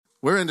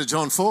We're into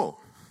John 4.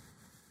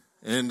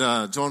 And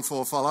John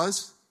 4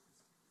 follows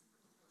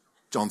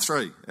John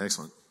 3.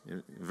 Excellent.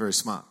 You're very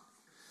smart.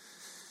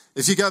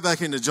 If you go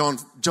back into John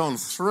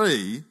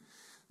 3,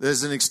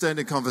 there's an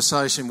extended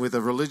conversation with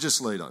a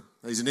religious leader.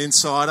 He's an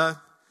insider.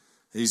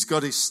 He's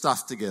got his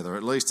stuff together.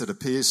 At least it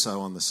appears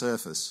so on the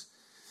surface.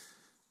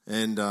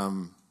 And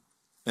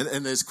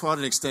there's quite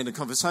an extended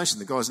conversation.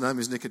 The guy's name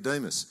is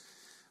Nicodemus.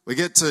 We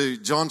get to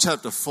John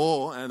chapter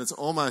 4, and it's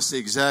almost the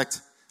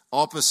exact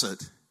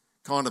opposite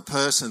kind of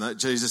person that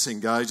Jesus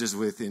engages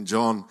with in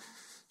John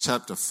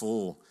chapter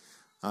 4.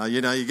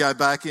 You go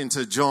back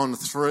into John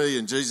 3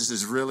 and Jesus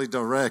is really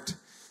direct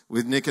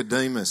with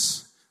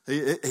Nicodemus.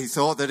 He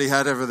thought that he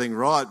had everything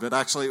right, but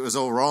actually it was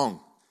all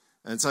wrong.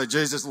 And so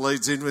Jesus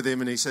leads in with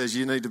him and he says,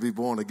 you need to be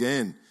born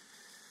again.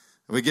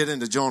 And we get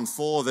into John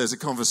 4, there's a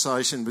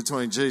conversation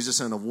between Jesus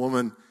and a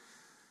woman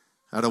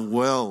at a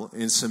well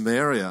in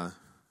Samaria.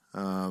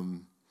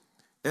 And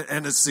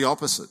it's the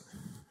opposite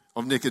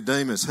of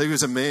Nicodemus. He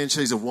was a man,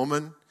 she's a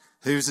woman.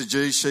 He was a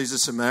Jew, she's a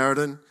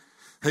Samaritan.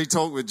 He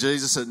talked with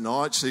Jesus at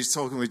night. She's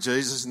talking with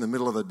Jesus in the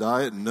middle of the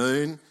day at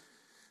noon.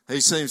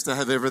 He seems to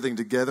have everything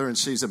together and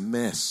she's a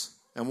mess.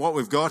 And what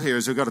we've got here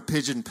is we've got a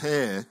pigeon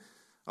pair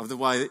of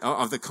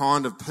the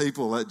kind of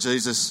people that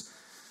Jesus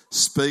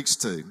speaks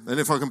to. And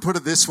if I can put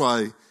it this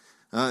way,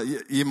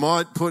 you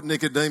might put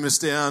Nicodemus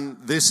down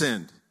this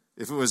end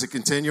if it was a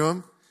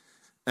continuum,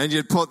 and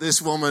you'd put this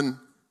woman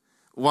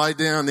way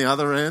down the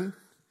other end,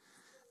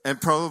 and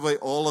probably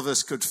all of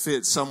us could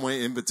fit somewhere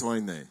in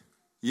between there.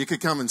 You could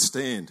come and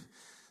stand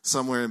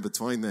somewhere in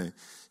between there.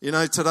 You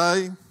know,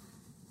 today's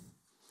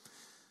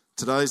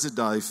a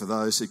day for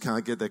those who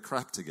can't get their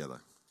crap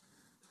together.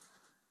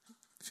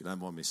 If you don't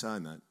mind me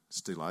saying that,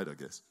 it's too late, I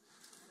guess.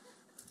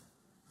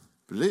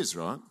 But it is,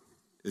 right?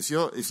 If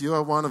you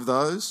are one of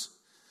those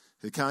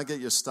who can't get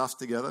your stuff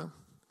together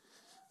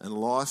and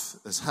life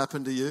has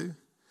happened to you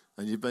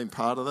and you've been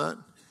part of that,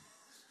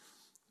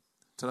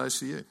 today's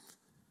for you.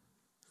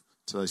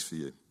 Today's for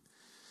you.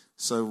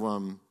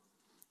 So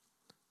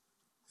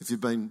if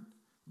you've been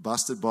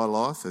busted by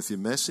life, if you're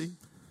messy,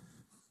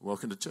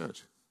 welcome to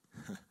church.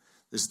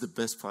 This is the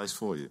best place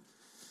for you.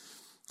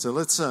 So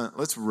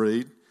let's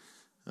read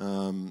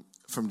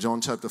from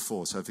John chapter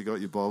 4. So if you've got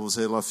your Bibles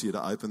there, I'd love for you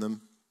to open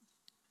them.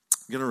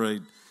 I'm going to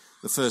read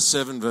the first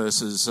 7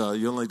 verses.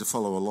 You'll need to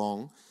follow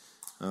along.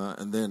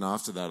 And then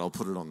after that, I'll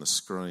put it on the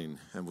screen.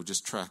 And we'll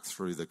just track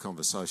through the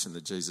conversation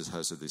that Jesus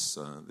has with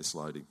this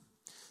lady.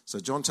 So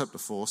John chapter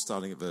 4,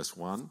 starting at verse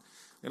 1. I'm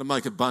going to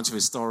make a bunch of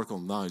historical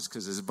notes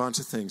because there's a bunch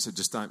of things that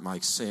just don't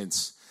make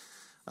sense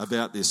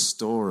about this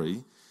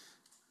story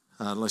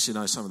unless you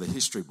know some of the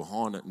history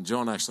behind it. And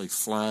John actually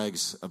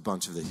flags a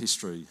bunch of the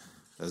history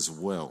as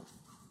well.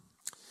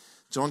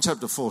 John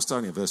chapter 4,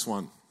 starting at verse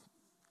 1.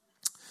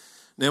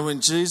 Now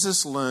when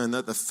Jesus learned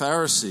that the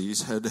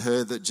Pharisees had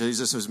heard that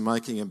Jesus was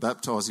making and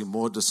baptizing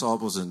more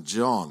disciples than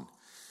John.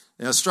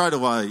 Now straight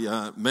away,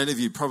 many of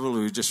you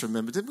probably just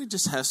remember, didn't we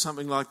just have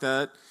something like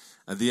that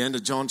at the end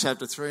of John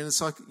chapter 3? And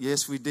it's like,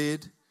 yes, we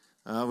did.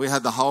 We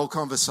had the whole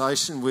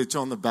conversation with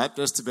John the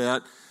Baptist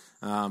about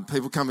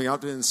people coming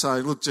up to him and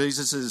saying, look,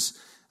 Jesus is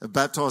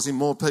baptizing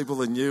more people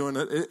than you. And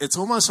it's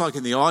almost like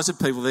in the eyes of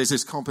people, there's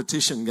this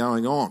competition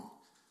going on.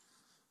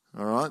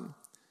 All right?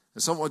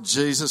 It's not what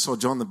Jesus or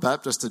John the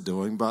Baptist are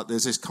doing, but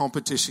there's this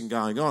competition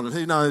going on. And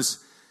who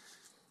knows,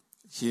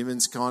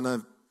 humans kind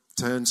of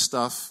turn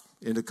stuff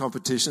into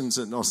competitions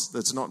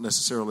that's not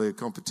necessarily a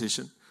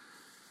competition.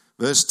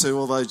 Verse 2,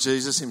 although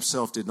Jesus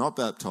himself did not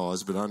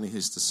baptize, but only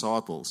his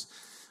disciples.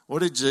 What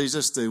did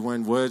Jesus do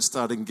when word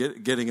started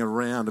getting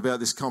around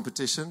about this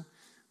competition?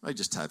 He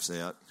just taps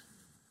out.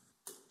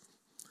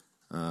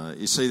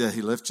 You see that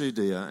he left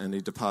Judea and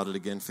he departed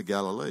again for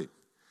Galilee.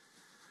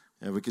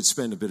 And we could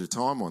spend a bit of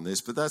time on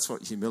this, but that's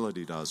what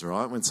humility does,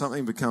 right? When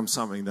something becomes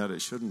something that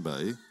it shouldn't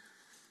be,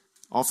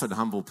 often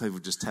humble people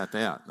just tap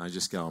out and they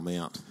just go, I'm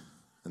out.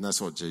 And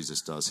that's what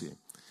Jesus does here.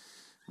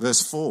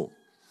 Verse 4.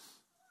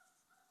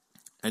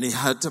 And he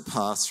had to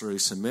pass through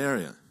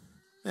Samaria.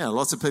 Now,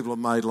 lots of people have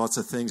made lots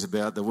of things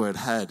about the word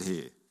had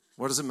here.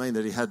 What does it mean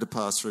that he had to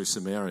pass through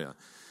Samaria?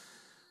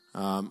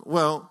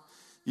 Well,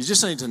 you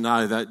just need to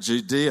know that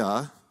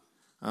Judea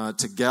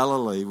to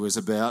Galilee was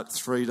about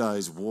 3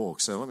 days'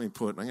 walk. So I'm going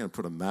to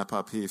put a map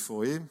up here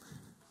for you.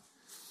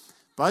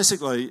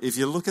 Basically, if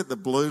you look at the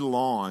blue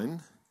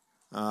line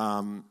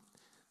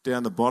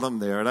down the bottom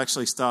there, it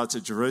actually starts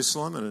at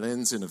Jerusalem and it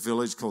ends in a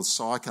village called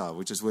Sychar,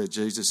 which is where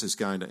Jesus is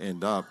going to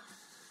end up.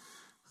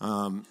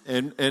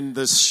 And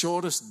the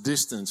shortest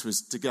distance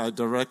was to go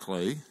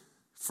directly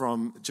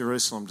from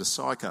Jerusalem to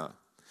Sychar.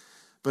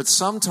 But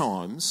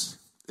sometimes,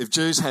 if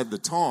Jews had the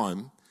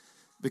time,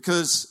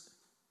 because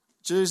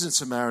Jews and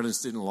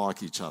Samaritans didn't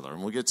like each other,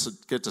 and we'll get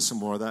to some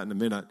more of that in a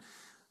minute.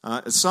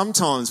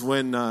 Sometimes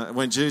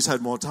when Jews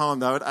had more time,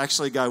 they would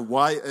actually go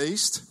way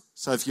east.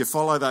 So if you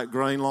follow that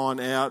green line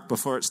out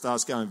before it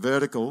starts going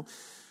vertical,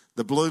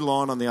 the blue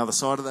line on the other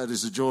side of that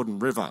is the Jordan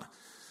River.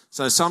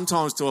 So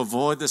sometimes to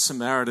avoid the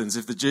Samaritans,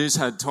 if the Jews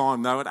had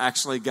time, they would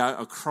actually go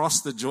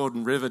across the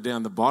Jordan River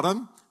down the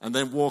bottom and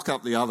then walk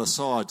up the other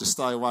side to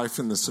stay away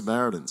from the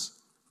Samaritans.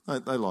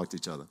 They liked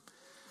each other.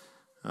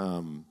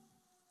 And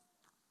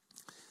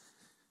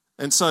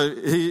so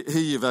here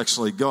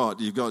you've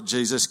got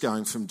Jesus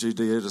going from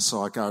Judea to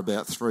Sychar,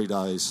 about 3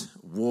 days'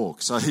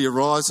 walk. So he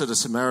arrives at a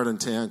Samaritan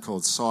town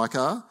called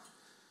Sychar.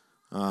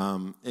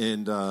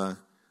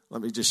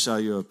 Let me just show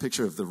you a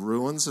picture of the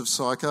ruins of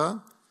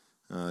Sychar.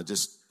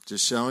 Just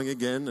showing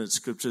again that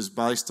Scripture's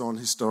based on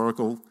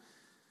historical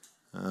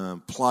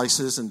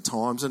places and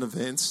times and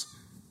events.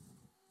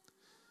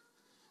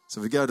 So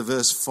if we go to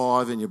verse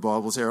 5 in your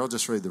Bibles here, I'll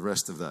just read the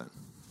rest of that.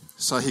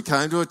 So he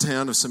came to a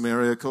town of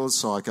Samaria called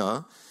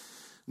Sychar,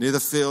 near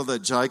the field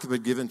that Jacob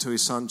had given to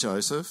his son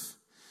Joseph.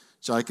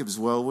 Jacob's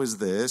well was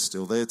there,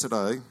 still there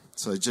today.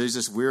 So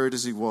Jesus, wearied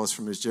as he was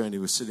from his journey,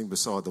 was sitting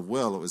beside the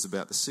well. It was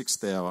about the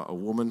 6th hour. A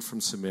woman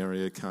from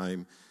Samaria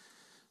came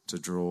to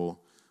draw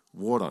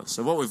water.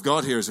 So what we've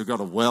got here is we've got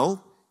a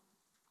well,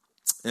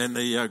 and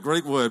the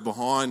Greek word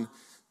behind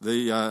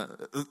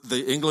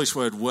the English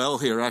word well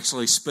here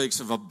actually speaks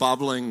of a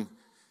bubbling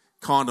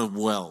kind of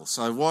well.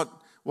 So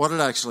what it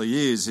actually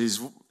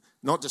is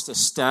not just a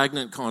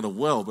stagnant kind of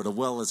well, but a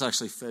well that's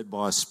actually fed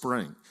by a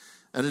spring.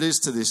 And it is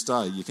to this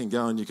day. You can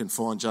go and you can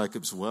find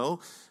Jacob's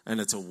well, and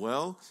it's a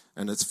well,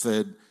 and it's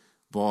fed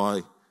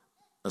by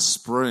a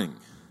spring.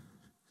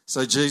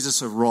 So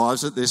Jesus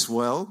arrives at this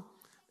well.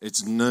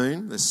 It's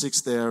noon. The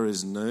 6th hour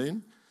is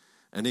noon,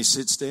 and he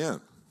sits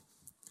down.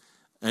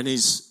 And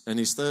he's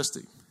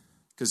thirsty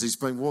because he's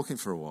been walking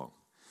for a while.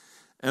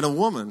 And a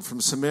woman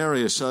from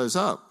Samaria shows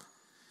up.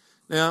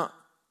 Now,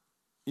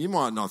 you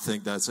might not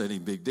think that's any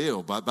big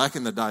deal, but back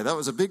in the day, that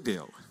was a big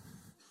deal.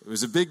 It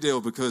was a big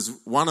deal because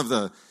one of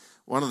the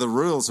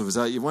rules was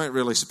that you weren't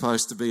really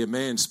supposed to be a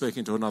man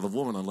speaking to another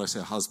woman unless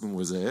her husband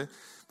was there.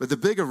 But the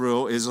bigger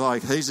rule is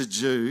like he's a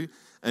Jew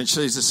and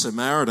she's a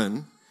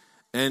Samaritan,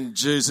 and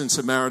Jews and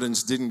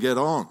Samaritans didn't get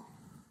on.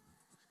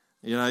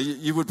 You know,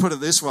 you would put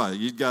it this way.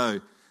 You'd go,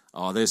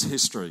 oh, there's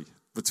history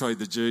between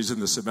the Jews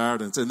and the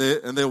Samaritans. And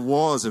there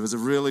was a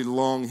really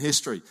long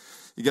history.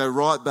 You go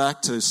right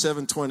back to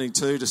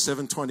 722 to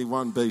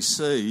 721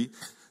 BC.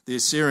 The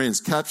Assyrians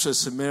capture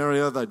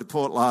Samaria. They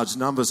deport large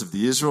numbers of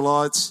the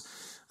Israelites.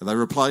 And they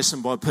replace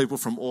them by people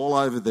from all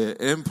over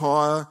their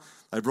empire.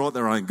 They brought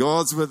their own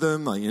gods with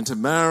them. They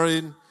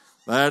intermarried.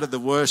 They added the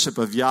worship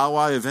of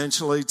Yahweh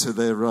eventually to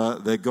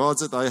their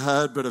gods that they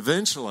had. But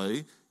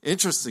eventually,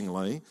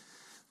 interestingly,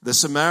 the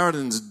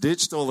Samaritans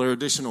ditched all their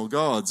additional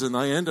gods and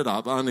they ended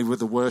up only with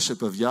the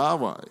worship of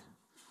Yahweh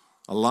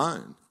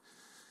alone.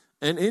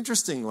 And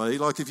interestingly,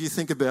 like if you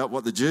think about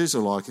what the Jews are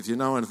like, if you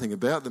know anything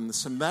about them, the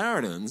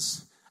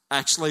Samaritans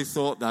actually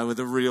thought they were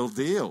the real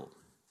deal.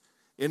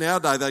 In our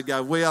day, they'd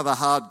go, we are the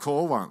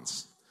hardcore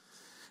ones.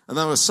 And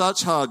they were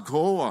such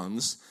hardcore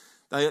ones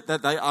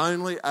that they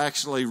only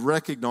actually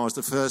recognised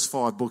the first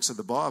 5 books of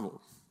the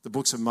Bible, the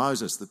books of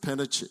Moses, the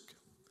Pentateuch.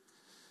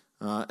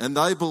 And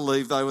they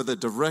believed they were the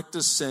direct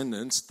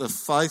descendants, the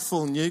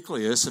faithful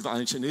nucleus of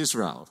ancient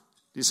Israel.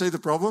 Do you see the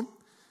problem?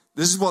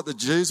 This is what the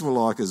Jews were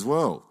like as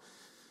well.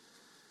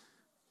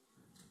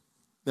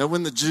 Now,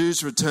 when the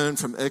Jews returned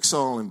from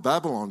exile in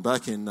Babylon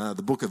back in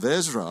the book of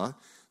Ezra,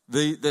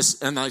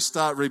 and they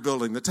start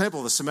rebuilding the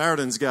temple, the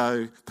Samaritans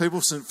go,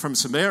 people from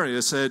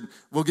Samaria said,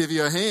 we'll give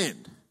you a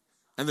hand.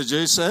 And the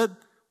Jews said,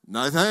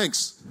 no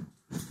thanks.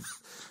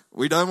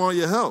 We don't want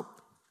your help.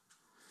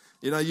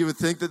 You know, you would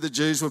think that the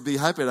Jews would be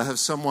happy to have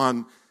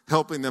someone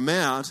helping them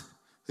out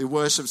who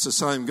worships the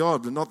same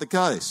God, but not the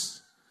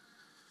case.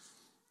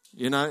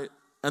 You know,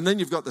 and then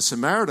you've got the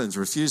Samaritans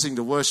refusing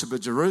to worship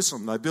at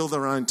Jerusalem. They build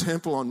their own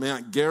temple on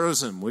Mount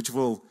Gerizim, which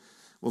we'll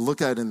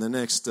look at in the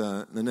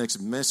next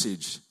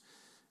message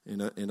in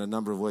a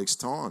number of weeks'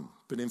 time.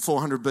 But in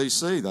 400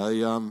 BC,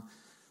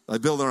 they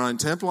build their own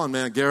temple on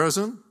Mount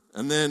Gerizim,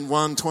 and then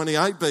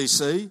 128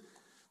 BC,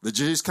 the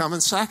Jews come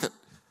and sack it.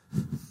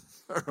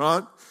 All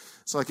right?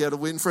 It's like how to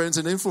win friends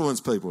and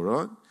influence people,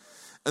 right?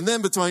 And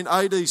then between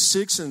AD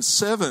 6 and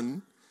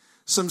 7,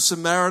 some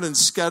Samaritans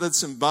scattered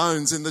some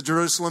bones in the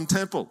Jerusalem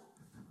temple.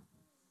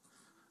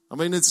 I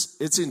mean,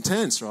 it's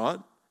intense, right?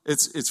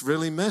 It's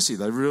really messy.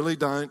 They really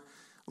don't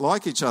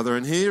like each other.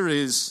 And here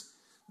is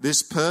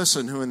this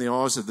person who in the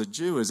eyes of the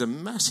Jew is a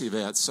massive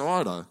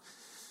outsider.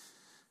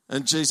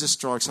 And Jesus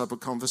strikes up a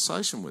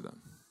conversation with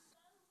him.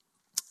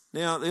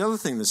 Now, the other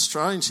thing that's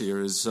strange here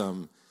is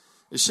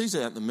she's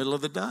out in the middle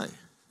of the day.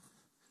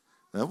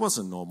 That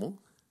wasn't normal.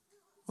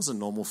 It wasn't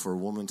normal for a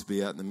woman to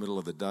be out in the middle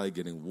of the day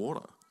getting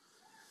water.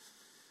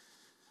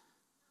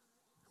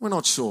 We're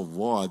not sure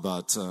why,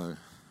 but I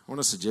want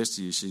to suggest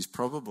to you she's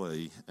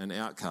probably an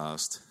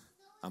outcast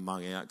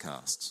among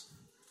outcasts.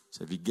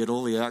 So if you get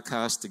all the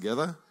outcasts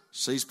together,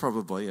 she's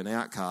probably an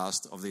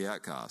outcast of the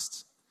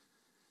outcasts.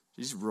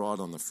 She's right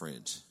on the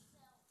fringe.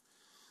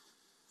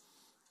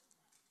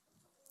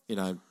 You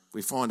know,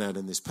 we find out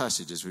in this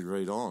passage as we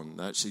read on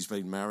that she's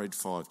been married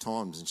 5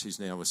 times and she's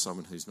now with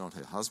someone who's not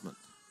her husband.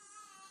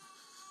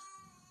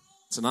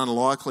 It's an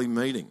unlikely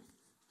meeting.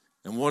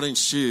 And what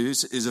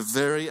ensues is a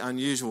very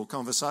unusual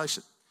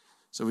conversation.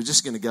 So we're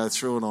just going to go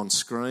through it on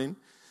screen.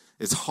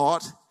 It's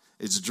hot.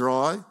 It's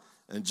dry,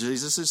 and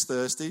Jesus is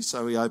thirsty,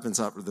 so he opens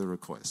up with a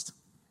request.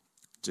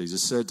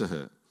 Jesus said to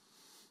her,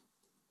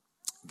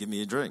 "Give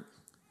me a drink."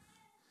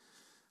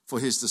 For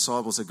his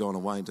disciples had gone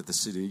away into the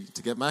city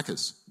to get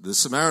Maccas. The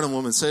Samaritan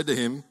woman said to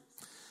him,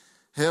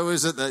 "How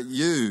is it that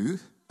you,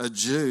 a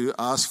Jew,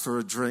 ask for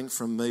a drink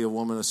from me, a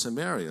woman of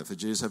Samaria? For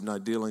Jews have no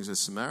dealings with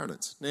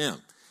Samaritans."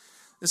 Now,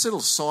 this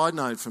little side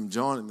note from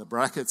John in the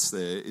brackets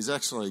there is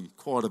actually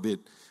quite a bit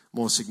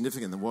more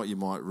significant than what you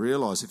might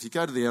realise. If you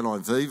go to the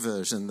NIV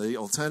version, the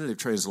alternative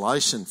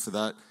translation for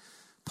that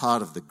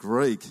part of the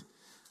Greek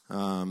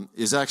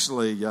is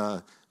actually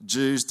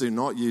Jews do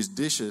not use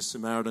dishes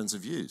Samaritans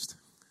have used.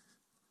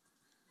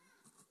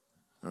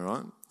 All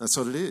right? That's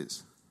what it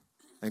is.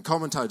 And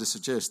commentators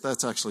suggest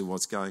that's actually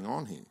what's going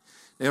on here.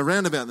 Now,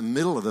 around about the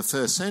middle of the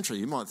first century,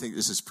 you might think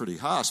this is pretty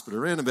harsh, but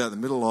around about the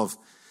middle of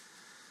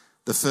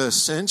the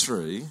first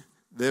century,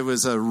 there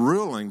was a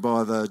ruling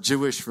by the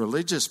Jewish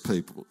religious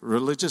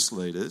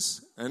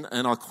leaders, and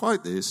I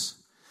quote this,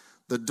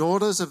 "The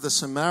daughters of the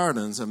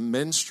Samaritans are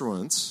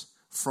menstruants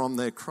from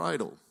their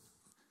cradle."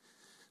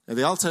 Now,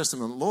 the Old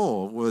Testament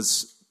law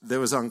was there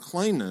was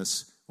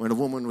uncleanness when a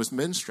woman was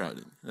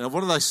menstruating. Now,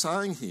 what are they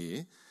saying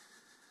here?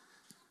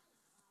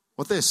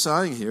 What they're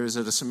saying here is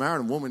that a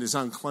Samaritan woman is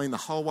unclean the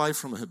whole way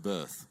from her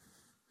birth.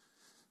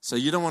 So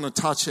you don't want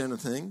to touch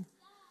anything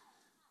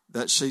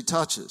that she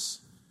touches.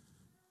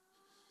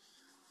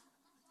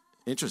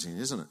 Interesting,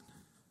 isn't it?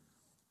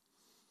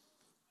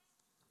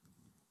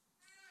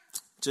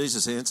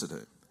 Jesus answered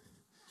her,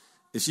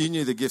 "If you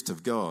knew the gift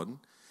of God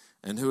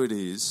and who it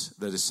is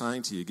that is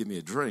saying to you, 'Give me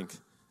a drink,'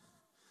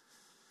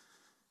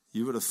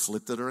 you would have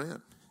flipped it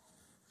around.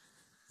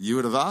 You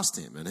would have asked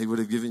him and he would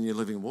have given you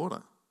living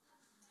water."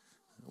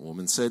 The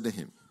woman said to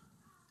him,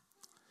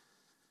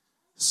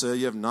 "Sir,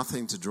 you have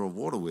nothing to draw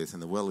water with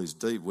and the well is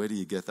deep. Where do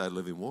you get that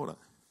living water?"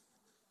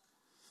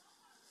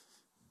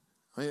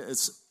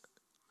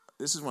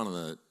 This is one of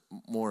the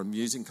more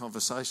amusing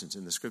conversations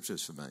in the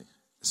scriptures for me.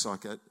 It's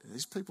like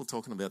these people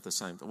talking about the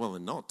same thing. Well, they're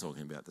not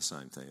talking about the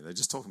same thing. They're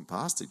just talking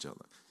past each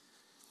other.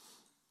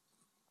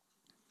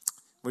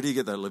 "Where do you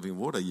get that living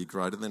water? You're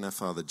greater than our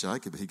father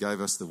Jacob. He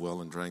gave us the well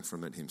and drank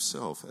from it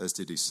himself, as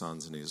did his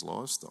sons and his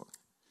livestock."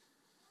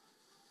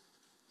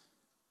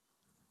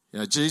 You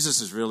know,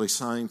 Jesus is really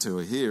saying to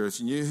her here, if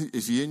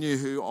you knew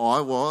who I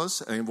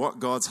was and what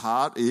God's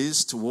heart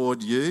is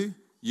toward you,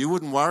 you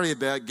wouldn't worry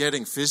about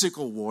getting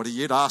physical water.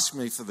 You'd ask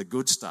me for the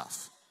good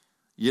stuff.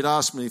 You'd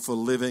ask me for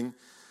living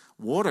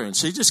water. And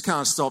she just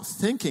can't stop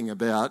thinking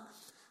about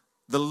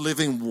the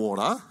living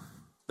water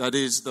that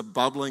is the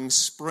bubbling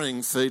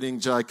spring feeding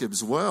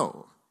Jacob's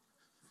well.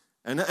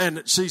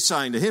 And she's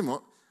saying to him,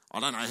 "Well, I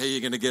don't know how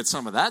you're going to get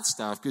some of that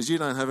stuff because you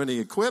don't have any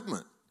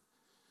equipment."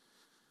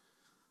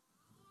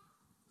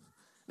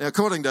 Now,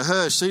 according to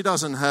her, she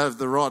doesn't have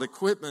the right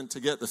equipment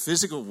to get the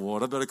physical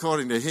water, but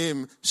according to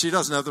him, she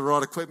doesn't have the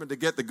right equipment to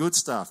get the good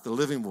stuff, the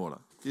living water.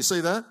 Do you see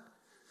that?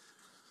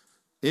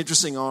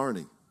 Interesting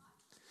irony.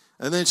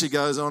 And then she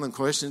goes on and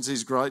questions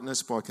his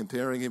greatness by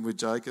comparing him with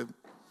Jacob.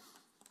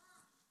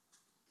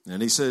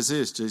 And he says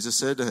this, Jesus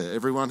said to her,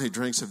 "Everyone who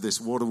drinks of this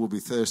water will be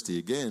thirsty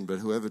again, but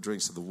whoever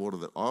drinks of the water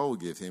that I will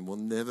give him will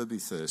never be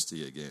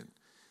thirsty again.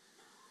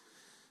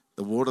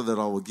 The water that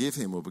I will give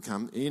him will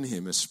become in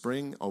him a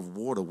spring of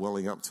water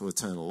welling up to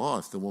eternal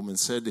life." The woman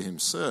said to him,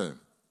 "Sir,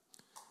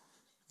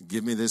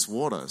 give me this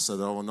water so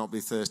that I will not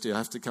be thirsty. I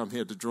have to come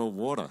here to draw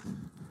water."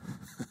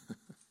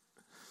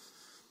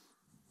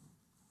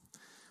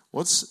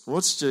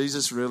 What's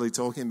Jesus really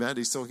talking about?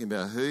 He's talking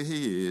about who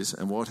he is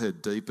and what her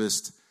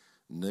deepest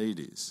need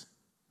is.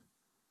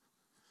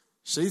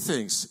 She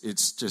thinks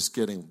it's just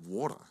getting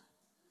water,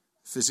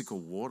 physical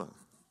water.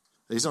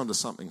 He's onto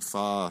something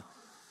far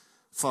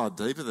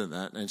deeper than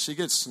that, and she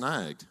gets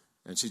snagged,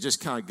 and she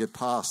just can't get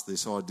past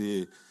this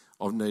idea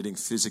of needing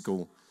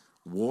physical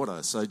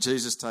water. So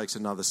Jesus takes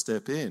another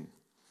step in,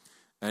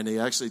 and he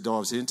actually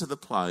dives into the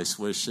place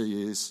where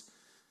she is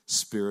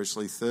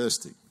spiritually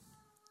thirsty.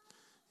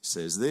 He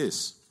says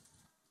this,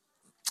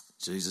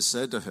 Jesus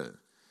said to her,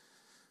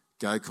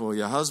 "Go call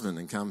your husband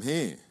and come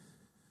here."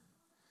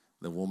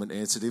 The woman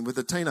answered him with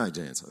a teenage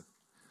answer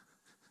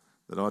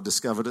that I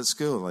discovered at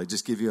school. They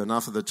just give you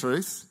enough of the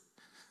truth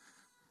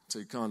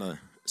to kind of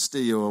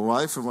steer you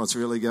away from what's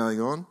really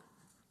going on.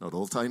 Not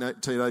all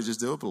teenagers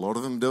do it, but a lot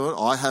of them do it.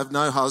 "I have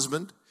no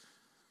husband."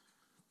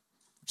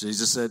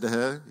 Jesus said to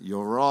her,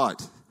 "You're right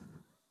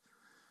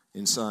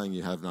in saying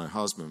you have no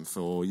husband,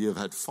 for you have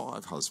had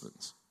 5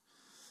 husbands.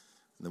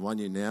 And the one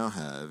you now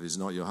have is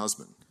not your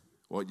husband.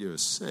 What you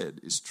have said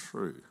is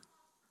true."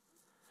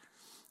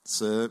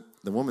 So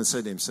the woman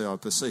said to him, "Sir, I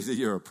perceive that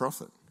you're a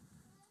prophet."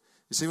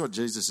 You see what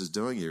Jesus is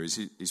doing here is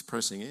he's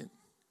pressing in.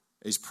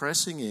 He's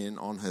pressing in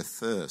on her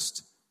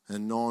thirst, her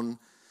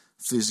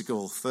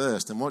non-physical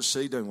thirst. And what's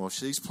she doing? Well,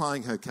 she's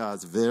playing her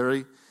cards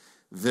very,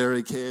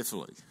 very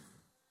carefully.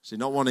 She's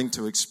not wanting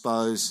to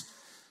expose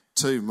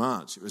too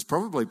much. It was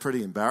probably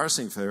pretty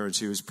embarrassing for her, and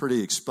she was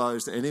pretty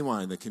exposed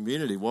anyway in the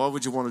community. Why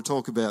would you want to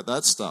talk about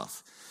that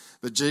stuff?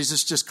 But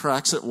Jesus just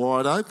cracks it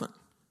wide open.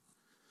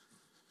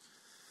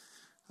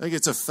 I think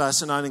it's a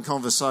fascinating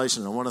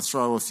conversation. I want to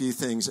throw a few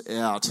things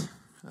out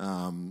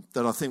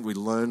that I think we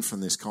learn from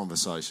this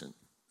conversation.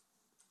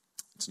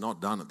 It's not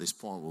done at this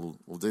point.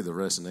 We'll do the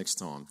rest next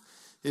time.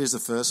 Here's the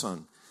first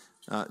one.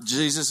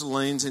 Jesus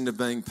leans into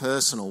being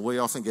personal. We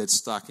often get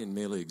stuck in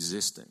merely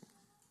existing.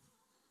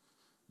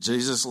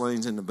 Jesus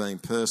leans into being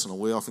personal.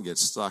 We often get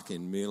stuck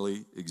in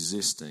merely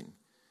existing.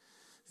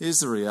 Here's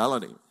the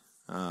reality.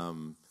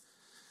 And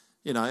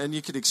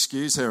you could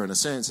excuse her in a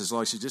sense. It's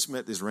like she just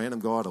met this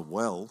random guy at a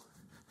well.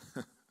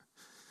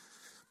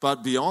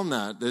 But beyond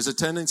that, there's a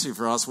tendency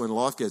for us when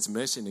life gets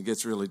messy and it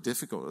gets really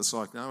difficult. It's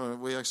like, no,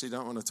 we actually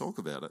don't want to talk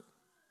about it.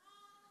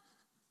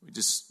 We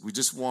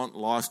just want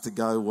life to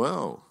go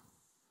well.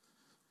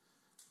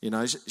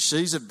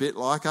 She's a bit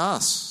like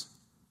us.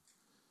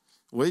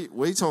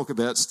 We talk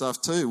about stuff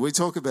too. We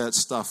talk about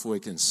stuff we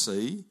can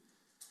see.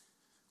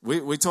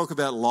 We talk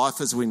about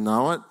life as we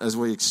know it, as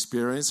we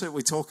experience it.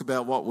 We talk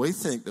about what we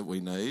think that we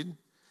need.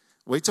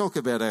 We talk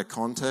about our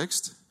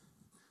context.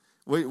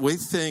 We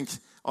think,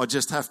 I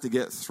just have to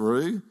get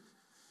through.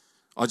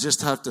 I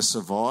just have to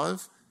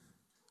survive.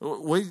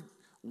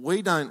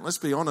 We don't, let's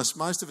be honest,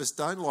 most of us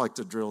don't like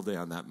to drill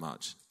down that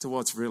much to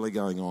what's really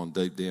going on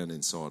deep down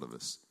inside of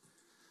us.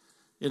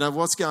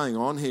 What's going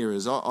on here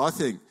is I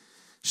think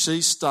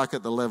she's stuck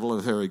at the level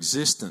of her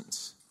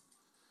existence,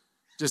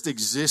 just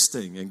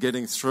existing and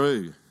getting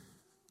through.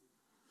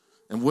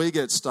 And we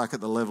get stuck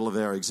at the level of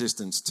our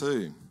existence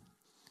too.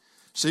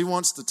 She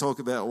wants to talk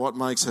about what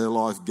makes her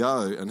life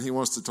go, and he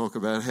wants to talk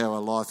about how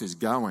her life is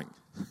going.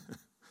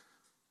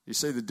 You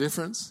see the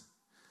difference?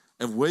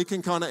 And we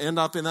can kind of end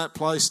up in that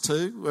place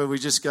too, where we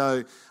just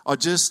go, I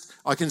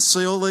can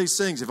see all these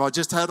things. If I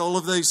just had all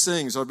of these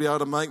things, I'd be able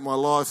to make my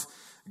life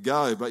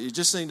go. But you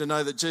just need to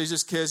know that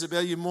Jesus cares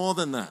about you more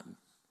than that.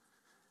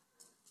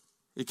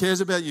 He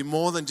cares about you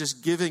more than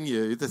just giving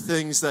you the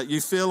things that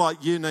you feel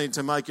like you need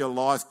to make your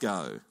life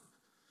go.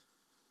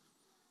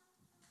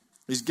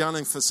 He's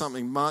gunning for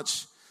something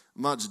much,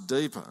 much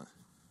deeper.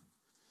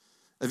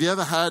 Have you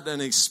ever had an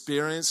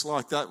experience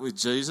like that with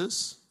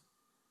Jesus?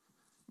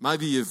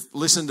 Maybe you've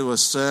listened to a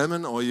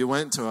sermon or you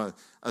went to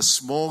a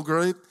small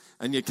group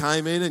and you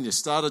came in and you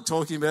started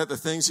talking about the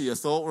things that you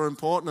thought were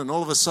important, and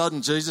all of a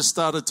sudden Jesus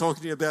started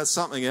talking to you about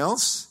something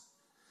else,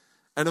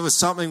 and it was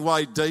something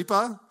way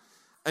deeper,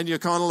 and you're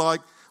kind of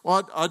like,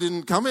 well, I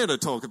didn't come here to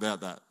talk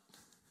about that.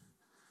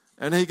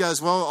 And he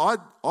goes, well,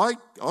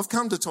 I've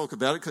come to talk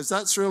about it because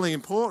that's really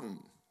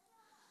important.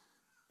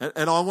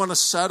 And I want to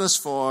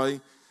satisfy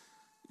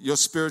your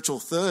spiritual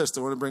thirst.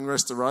 I want to bring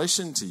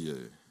restoration to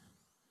you.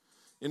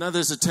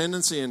 There's a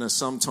tendency in us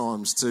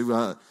sometimes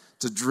to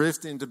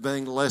drift into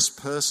being less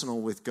personal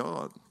with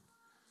God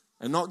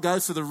and not go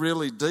for the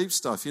really deep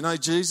stuff.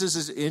 Jesus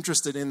is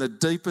interested in the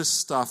deepest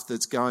stuff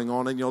that's going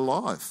on in your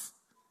life.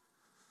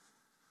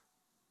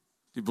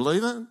 Do you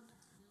believe it?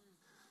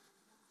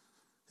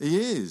 He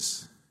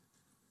is.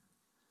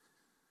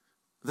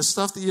 The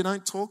stuff that you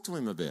don't talk to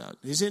him about.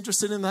 He's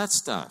interested in that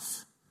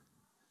stuff.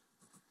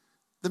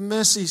 The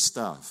messy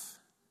stuff.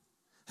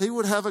 He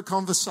would have a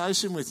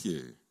conversation with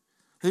you.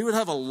 He would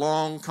have a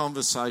long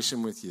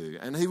conversation with you,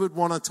 and he would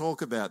want to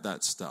talk about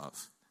that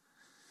stuff.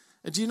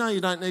 And do you know you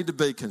don't need to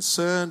be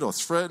concerned or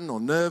threatened or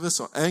nervous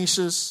or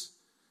anxious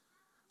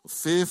or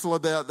fearful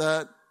about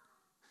that,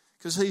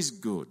 because he's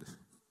good.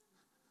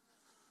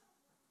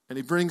 And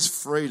he brings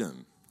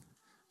freedom.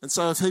 And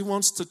so if he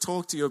wants to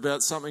talk to you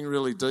about something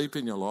really deep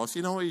in your life,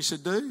 you know what you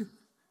should do?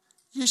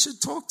 You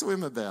should talk to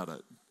him about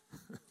it.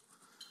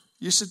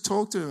 You should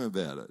talk to him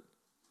about it.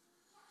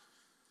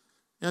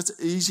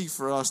 It's easy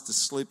for us to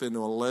slip into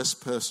a less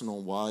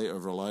personal way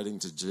of relating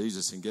to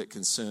Jesus and get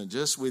concerned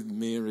just with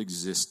mere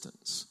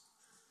existence.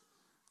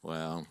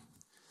 Well,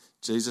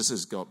 Jesus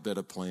has got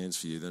better plans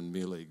for you than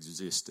merely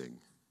existing.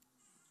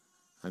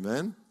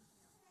 Amen?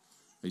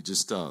 He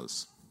just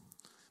does.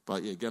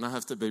 But you're going to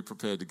have to be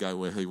prepared to go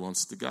where he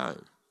wants to go.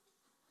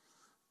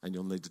 And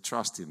you'll need to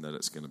trust him that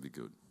it's going to be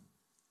good.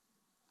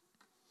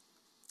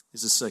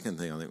 Here's the second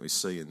thing I think we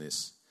see in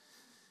this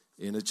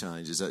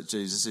interchange is that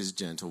Jesus is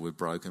gentle with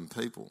broken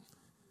people.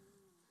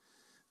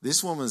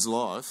 This woman's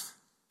life,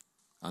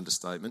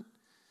 understatement,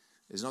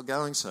 is not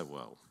going so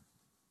well.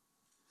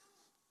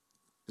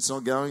 It's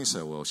not going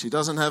so well. She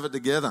doesn't have it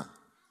together.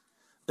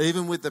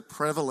 Even with the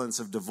prevalence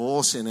of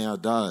divorce in our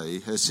day,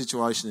 her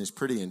situation is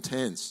pretty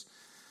intense.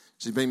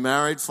 She's been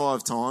married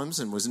 5 times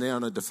and was now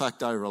in a de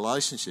facto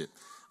relationship.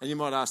 And you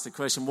might ask the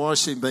question, why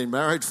has she been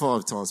married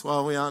 5 times?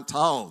 Well, we aren't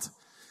told.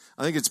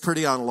 I think it's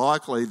pretty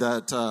unlikely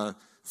that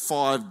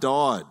 5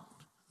 died,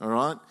 all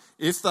right?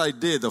 If they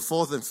did, the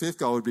 4th and 5th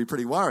guy would be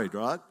pretty worried,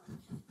 right?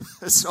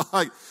 It's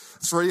like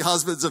 3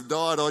 husbands have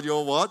died on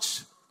your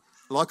watch.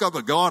 Like I'm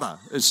a goner.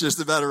 It's just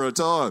a matter of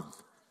time.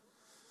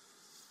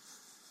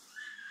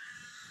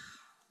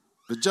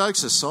 But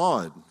jokes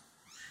aside,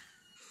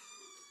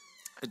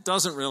 it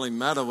doesn't really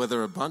matter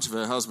whether a bunch of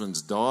her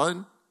husbands died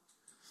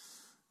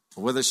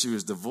or whether she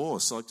was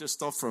divorced. Like, just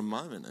stop for a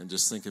moment and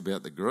just think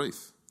about the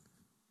grief.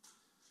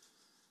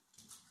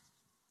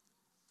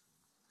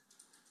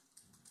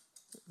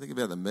 Think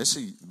about the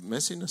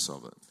messiness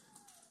of it.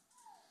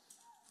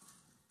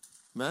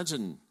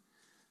 Imagine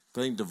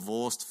being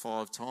divorced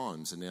 5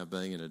 times and now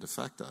being in a de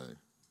facto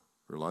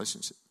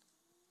relationship.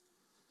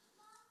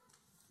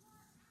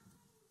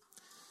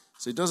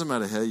 See, it doesn't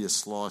matter how you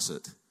slice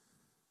it.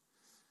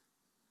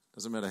 It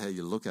doesn't matter how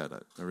you look at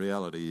it. The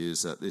reality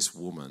is that this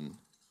woman,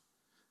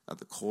 at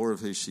the core of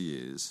who she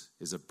is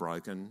a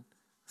broken,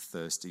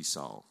 thirsty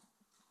soul.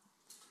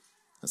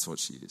 That's what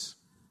she is.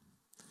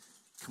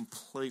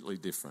 Completely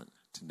different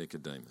to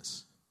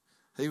Nicodemus.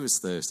 He was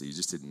thirsty, he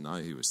just didn't know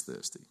he was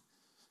thirsty.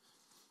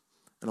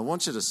 And I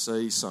want you to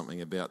see something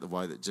about the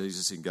way that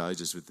Jesus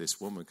engages with this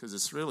woman, because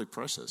it's really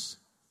precious.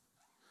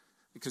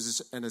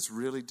 It's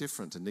really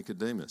different to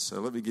Nicodemus.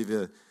 So let me give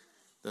you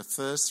the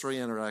first 3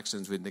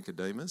 interactions with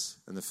Nicodemus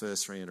and the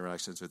first 3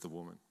 interactions with the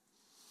woman.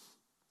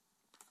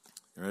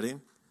 You ready?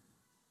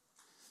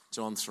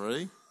 John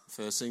 3,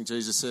 first thing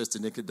Jesus says to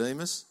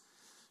Nicodemus,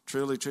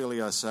 "Truly,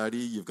 truly, I say to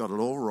you, you've got it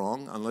all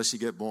wrong. Unless you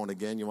get born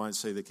again, you won't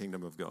see the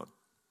kingdom of God."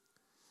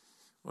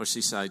 What does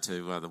she say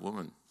to the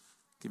woman?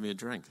 "Give me a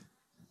drink.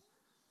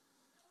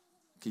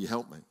 Can you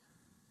help me?"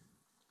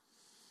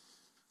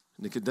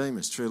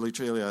 Nicodemus, "Truly,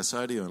 truly, I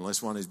say to you,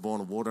 unless one is born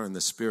of water and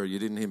the Spirit," you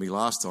didn't hear me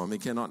last time, "he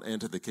cannot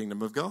enter the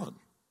kingdom of God."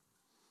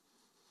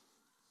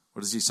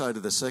 What does he say to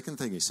the second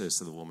thing he says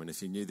to the woman?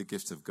 "If you knew the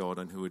gift of God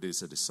and who it is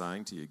that is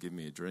saying to you, 'Give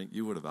me a drink,'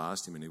 you would have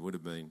asked him and he would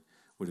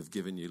have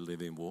given you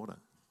living water."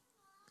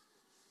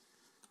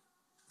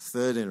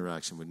 Third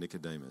interaction with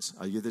Nicodemus.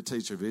 "Are you the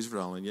teacher of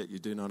Israel and yet you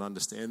do not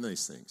understand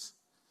these things?"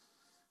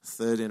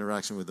 Third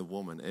interaction with the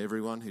woman.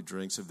 "Everyone who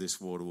drinks of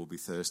this water will be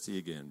thirsty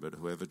again, but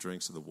whoever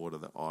drinks of the water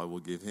that I will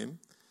give him, ...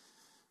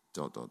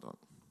 Do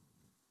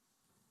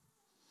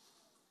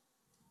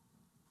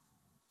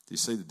you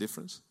see the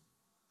difference?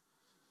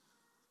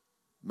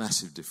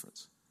 Massive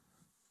difference.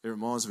 It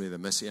reminds me of the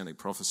messianic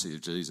prophecy of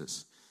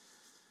Jesus.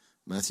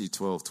 Matthew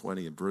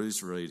 12:20, "A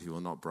bruised reed he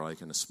will not break,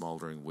 and a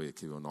smouldering wick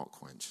he will not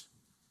quench."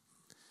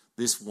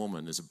 This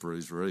woman is a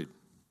bruised reed.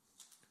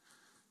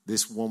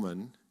 This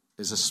woman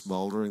is a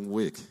smouldering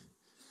wick.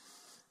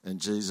 And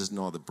Jesus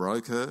neither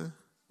broke her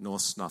nor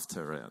snuffed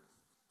her out.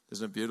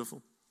 Isn't it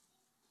beautiful?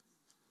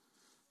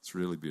 It's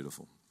really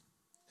beautiful.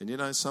 And you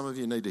know, some of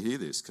you need to hear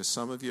this, because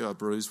some of you are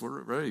bruised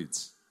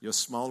reeds. You're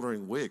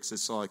smouldering wicks.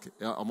 It's like,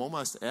 I'm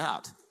almost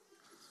out.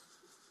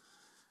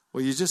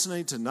 Well, you just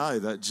need to know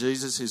that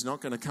Jesus is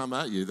not going to come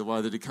at you the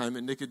way that he came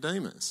at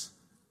Nicodemus.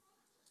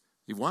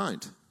 He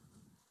won't.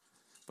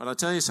 But I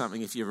tell you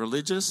something, if you're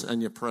religious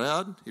and you're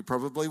proud, he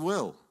probably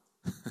will.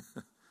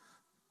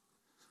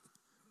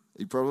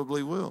 He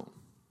probably will.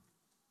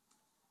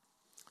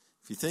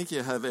 If you think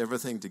you have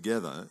everything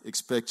together,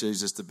 expect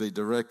Jesus to be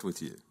direct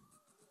with you.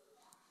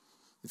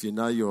 If you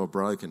know you're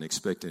broken,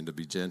 expect him to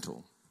be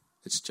gentle.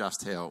 It's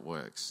just how it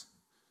works.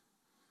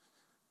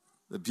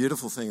 The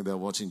beautiful thing about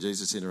watching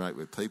Jesus interact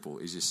with people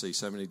is you see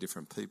so many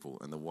different people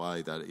and the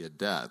way that he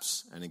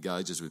adapts and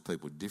engages with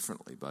people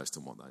differently based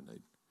on what they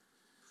need.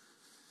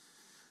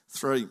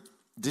 3,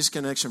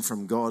 disconnection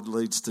from God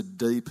leads to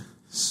deep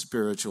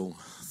spiritual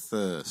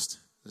thirst.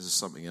 This is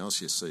something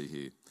else you see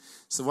here.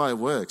 It's the way it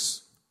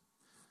works.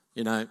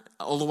 You know,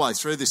 all the way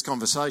through this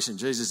conversation,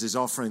 Jesus is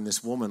offering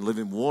this woman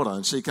living water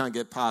and she can't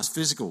get past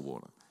physical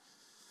water.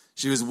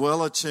 She was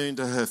well attuned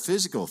to her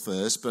physical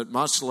thirst, but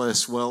much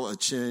less well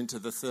attuned to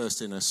the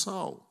thirst in her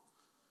soul.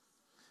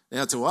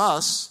 Now, to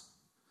us,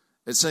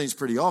 it seems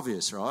pretty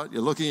obvious, right?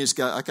 You're looking, you just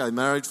go, okay,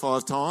 married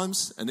 5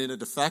 times, and in a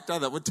de facto,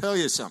 that would tell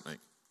you something.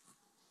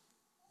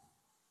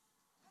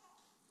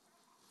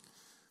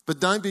 But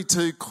don't be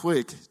too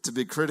quick to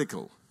be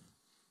critical.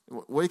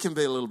 We can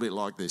be a little bit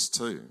like this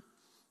too.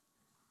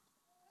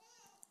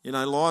 You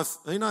know,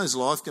 who knows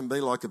life can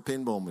be like a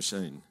pinball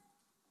machine.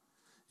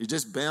 You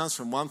just bounce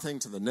from one thing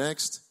to the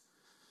next.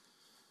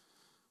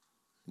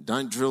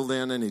 Don't drill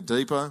down any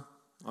deeper.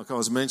 Like I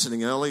was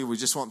mentioning earlier, we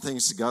just want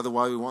things to go the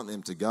way we want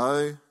them to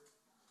go.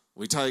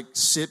 We take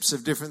sips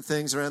of different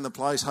things around the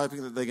place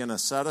hoping that they're going to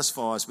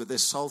satisfy us, but they're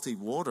salty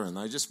water and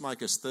they just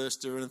make us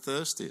thirstier and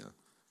thirstier.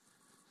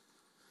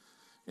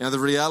 Now, the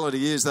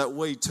reality is that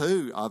we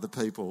too are the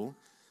people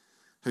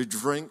who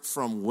drink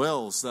from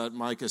wells that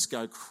make us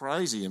go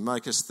crazy and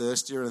make us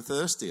thirstier and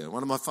thirstier.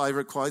 One of my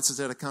favourite quotes is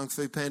out of Kung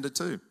Fu Panda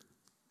 2.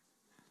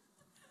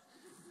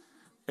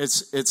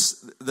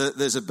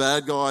 There's a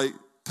bad guy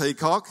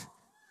peacock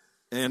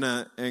and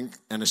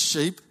a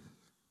sheep,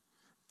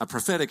 a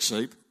prophetic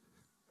sheep.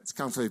 It's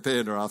Kung Fu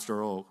Panda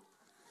after all.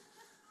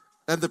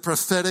 And the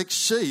prophetic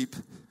sheep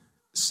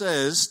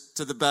says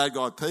to the bad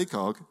guy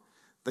peacock,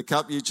 "The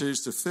cup you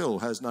choose to fill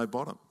has no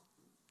bottom."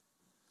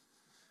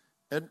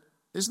 And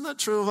isn't that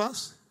true of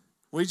us?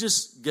 We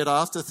just get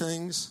after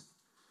things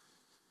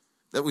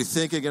that we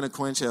think are going to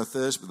quench our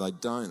thirst, but they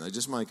don't. They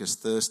just make us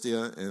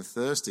thirstier and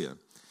thirstier.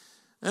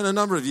 And a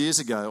number of years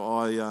ago,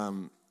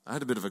 I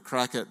had a bit of a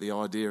crack at the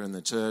idea in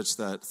the church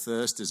that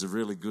thirst is a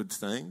really good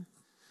thing.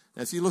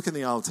 Now, if you look in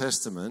the Old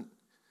Testament,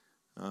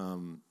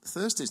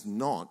 thirst is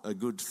not a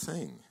good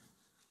thing.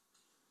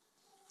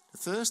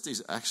 Thirst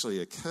is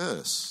actually a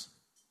curse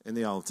in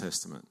the Old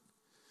Testament.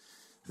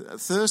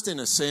 Thirst, in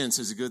a sense,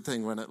 is a good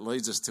thing when it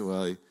leads us to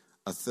a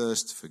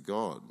thirst for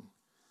God.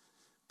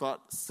 But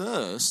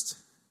thirst,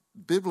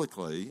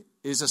 biblically,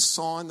 is a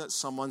sign that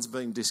someone's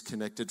been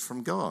disconnected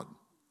from God.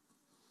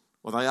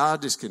 Well, they are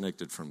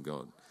disconnected from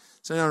God.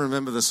 So anyone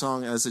remember the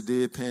song, As a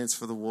Deer Pants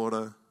for the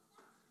Water?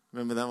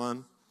 Remember that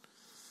one?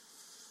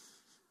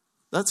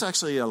 That's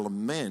actually a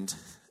lament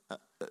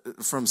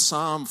from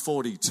Psalm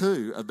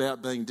 42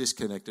 about being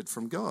disconnected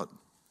from God.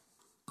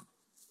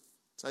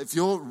 So if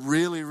you're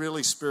really,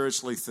 really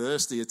spiritually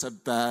thirsty, it's a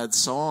bad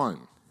sign.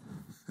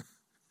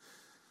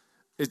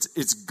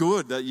 It's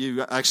good that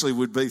you actually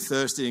would be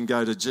thirsty and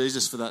go to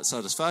Jesus for that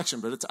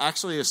satisfaction, but it's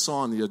actually a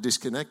sign that you're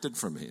disconnected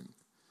from him.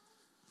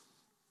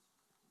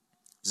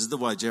 This is the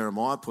way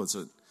Jeremiah puts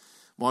it.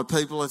 My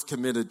people have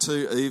committed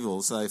two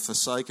evils. They have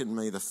forsaken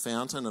me, the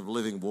fountain of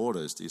living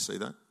waters. Do you see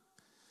that?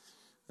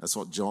 That's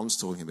what John's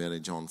talking about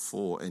in John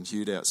 4. And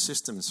hewed out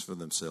cisterns for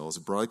themselves,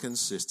 broken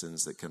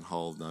cisterns that can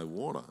hold no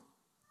water.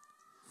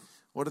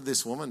 What had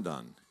this woman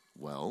done?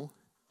 Well,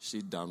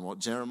 she'd done what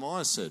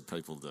Jeremiah said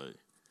people do.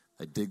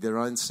 They dig their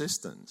own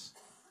cisterns.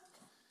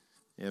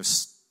 You have,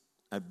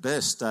 at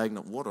best,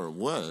 stagnant water. At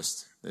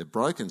worst, they're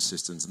broken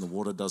cisterns and the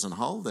water doesn't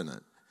hold in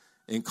it.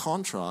 In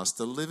contrast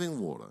to living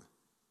water.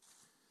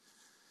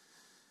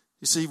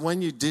 You see,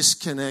 when you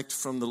disconnect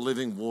from the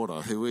living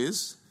water, who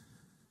is?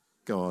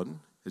 God.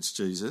 It's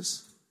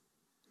Jesus.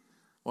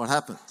 What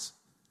happens?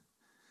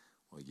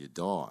 Well, you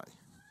die.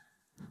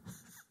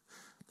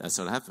 That's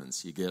what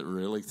happens. You get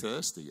really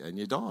thirsty and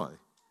you die.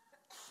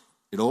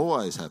 It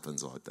always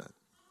happens like that.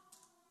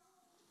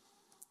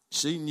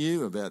 She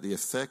knew about the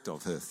effect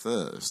of her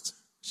thirst.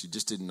 She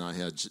just didn't know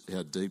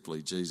how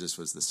deeply Jesus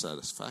was the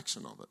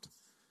satisfaction of it.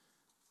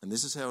 And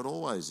this is how it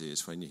always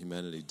is when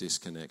humanity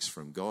disconnects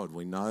from God.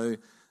 We know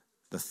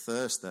the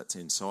thirst that's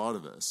inside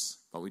of us,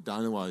 but we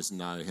don't always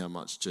know how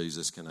much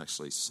Jesus can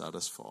actually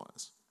satisfy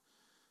us.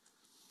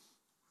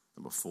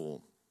 Number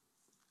 4.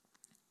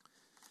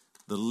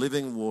 The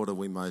living water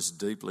we most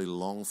deeply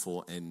long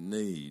for and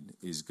need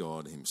is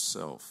God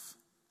himself.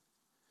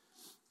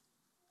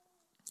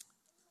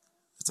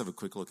 Let's have a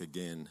quick look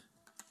again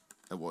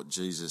at what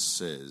Jesus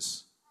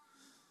says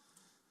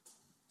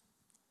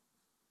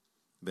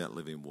about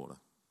living water.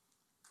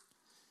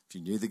 If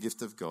you knew the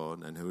gift of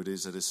God and who it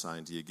is that is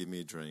saying to you, give me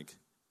a drink,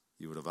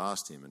 you would have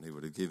asked him and he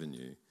would have given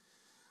you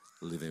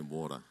living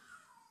water.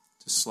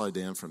 Just slow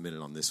down for a minute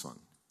on this one.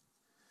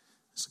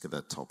 Let's look at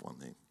that top one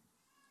there.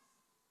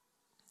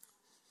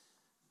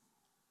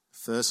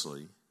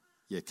 Firstly,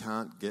 you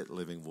can't get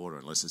living water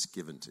unless it's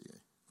given to you.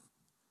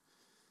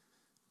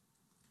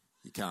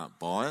 You can't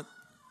buy it.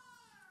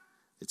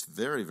 It's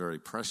very, very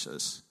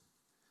precious,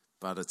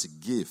 but it's a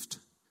gift.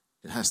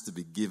 It has to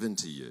be given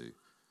to you.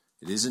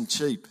 It isn't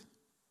cheap.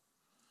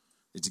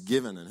 It's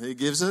given. And who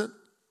gives it?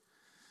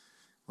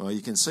 Well,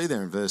 you can see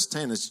there in verse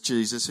 10, it's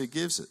Jesus who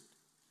gives it.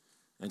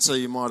 And so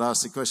you might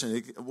ask the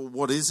question, well,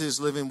 what is this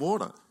living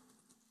water?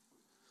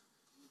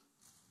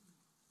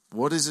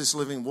 What is this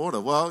living water?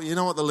 Well, you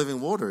know what the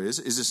living water is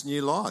this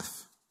new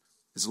life.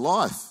 It's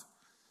life.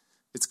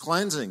 It's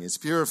cleansing. It's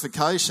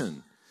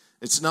purification.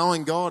 It's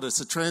knowing God. It's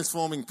the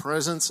transforming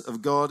presence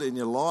of God in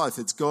your life.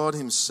 It's God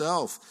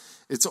himself.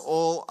 It's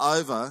all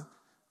over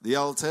the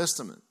Old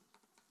Testament.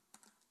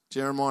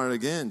 Jeremiah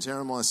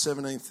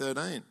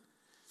 17:13.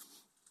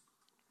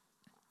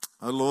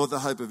 O Lord, the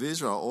hope of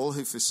Israel, all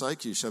who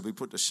forsake you shall be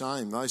put to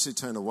shame. Those who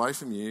turn away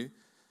from you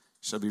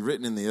shall be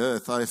written in the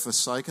earth. They have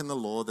forsaken the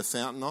Lord, the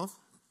fountain of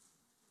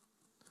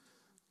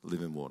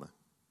living water.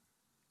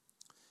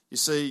 You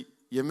see,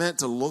 you're meant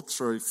to look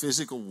through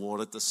physical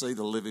water to see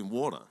the living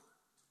water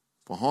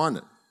behind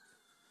it.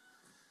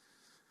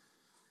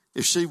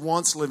 If she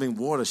wants living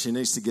water, she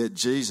needs to get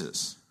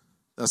Jesus.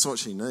 That's what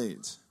she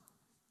needs.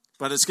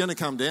 But it's going to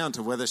come down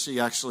to whether she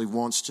actually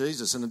wants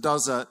Jesus. And it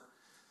does that.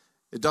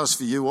 It does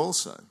for you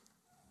also.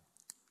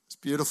 It's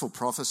beautiful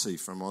prophecy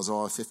from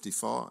Isaiah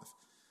 55.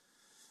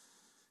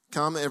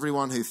 Come,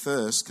 everyone who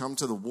thirsts, come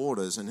to the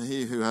waters, and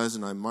he who has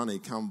no money,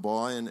 come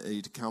buy and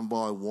eat. Come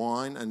buy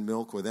wine and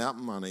milk without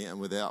money and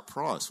without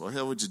price. Well,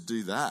 how would you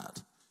do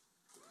that?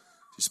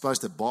 You're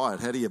supposed to buy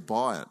it. How do you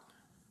buy it?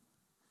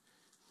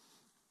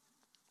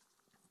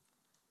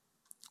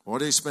 Why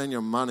do you spend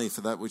your money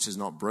for that which is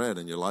not bread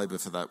and your labour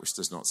for that which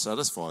does not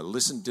satisfy?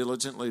 Listen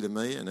diligently to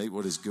me and eat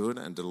what is good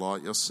and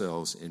delight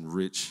yourselves in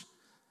rich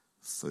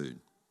food.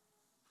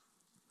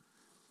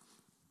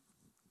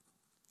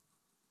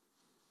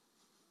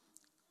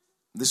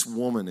 This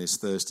woman is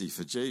thirsty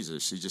for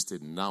Jesus. She just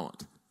didn't know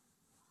it.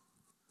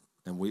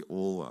 And we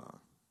all are.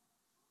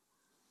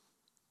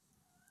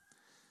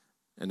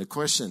 And the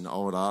question I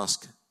would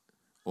ask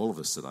all of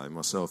us today,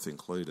 myself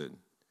included,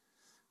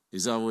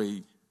 is are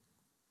we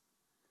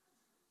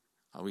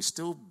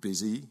still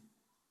busy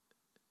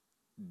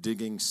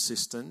digging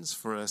cisterns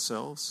for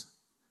ourselves?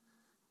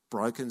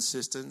 Broken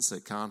cisterns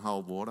that can't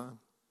hold water?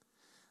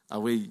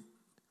 Are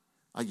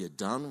you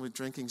done with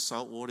drinking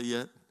salt water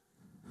yet?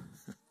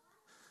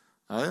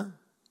 Are you?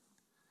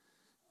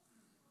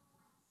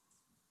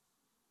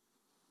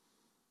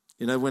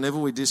 You know, whenever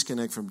we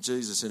disconnect from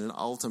Jesus in an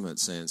ultimate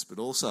sense, but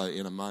also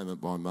in a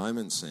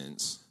moment-by-moment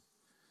sense,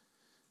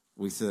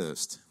 we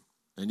thirst.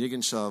 And you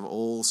can shove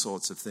all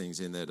sorts of things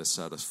in there to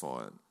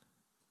satisfy it.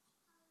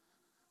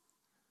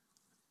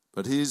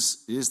 But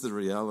here's the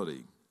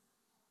reality.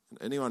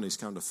 And anyone who's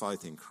come to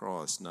faith in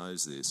Christ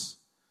knows this.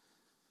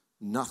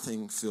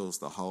 Nothing fills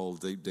the hole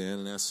deep down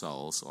in our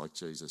souls like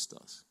Jesus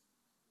does.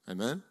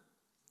 Amen?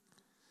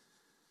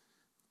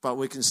 But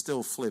we can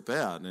still flip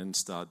out and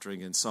start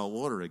drinking salt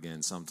water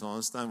again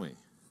sometimes, don't we?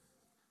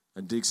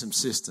 And dig some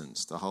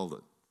cisterns to hold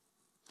it.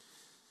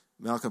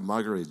 Malcolm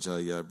Muggeridge,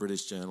 a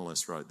British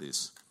journalist, wrote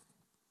this.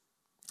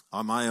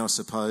 I may, I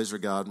suppose,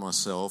 regard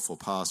myself or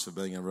past for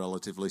being a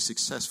relatively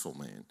successful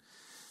man.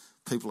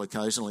 People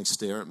occasionally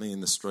stare at me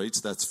in the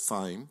streets, that's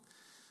fame.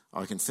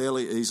 I can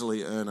fairly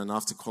easily earn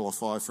enough to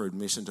qualify for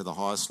admission to the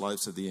high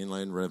slopes of the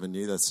Inland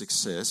Revenue, that's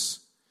success.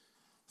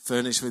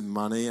 Furnished with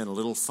money and a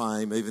little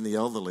fame, even the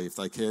elderly, if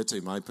they care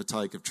to, may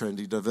partake of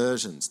trendy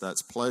diversions,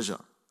 that's pleasure.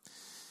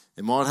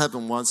 It might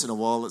happen once in a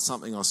while that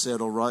something I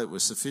said or wrote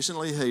was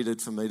sufficiently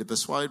heated for me to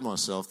persuade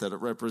myself that it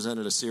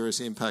represented a serious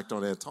impact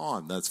on our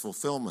time, that's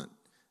fulfilment.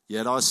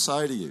 Yet I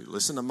say to you,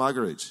 listen to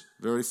Muggeridge,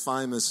 very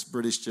famous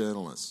British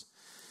journalist,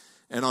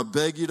 and I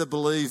beg you to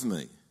believe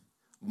me,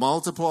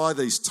 multiply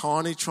these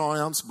tiny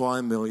triumphs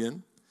by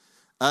 1,000,000,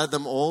 add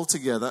them all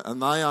together,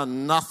 and they are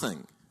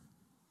nothing.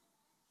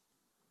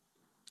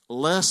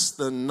 Less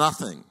than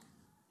nothing.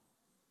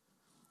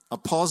 A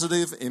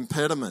positive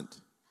impediment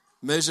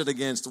measured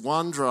against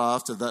one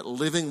draught of that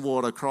living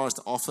water Christ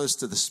offers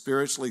to the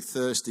spiritually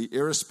thirsty,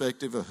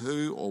 irrespective of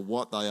who or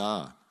what they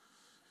are.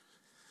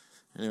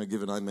 Anyone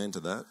give an amen to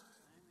that?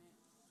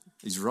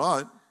 He's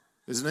right,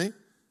 isn't he?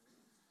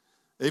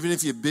 Even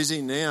if you're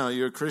busy now,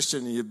 you're a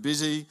Christian and you're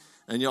busy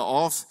and you're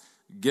off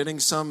getting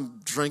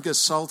some drink of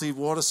salty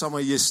water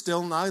somewhere, you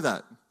still know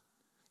that.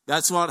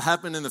 That's what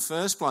happened in the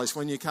first place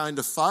when you came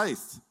to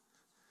faith.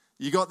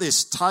 You got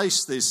this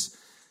taste, this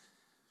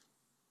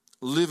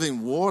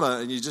living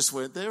water, and you just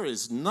went, there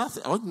is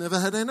nothing. I've never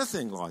had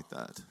anything like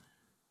that.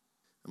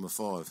 Number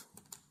 5.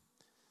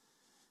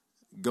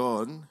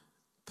 God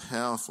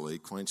powerfully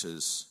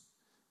quenches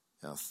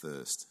our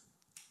thirst.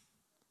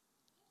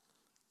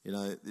 You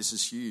know, this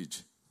is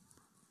huge.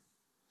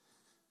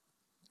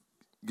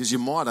 Because you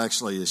might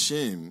actually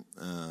assume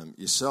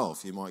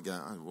yourself, you might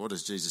go, oh, what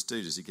does Jesus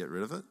do? Does he get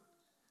rid of it?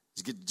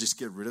 Does he just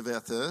get rid of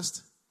our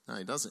thirst? No,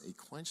 he doesn't. He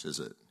quenches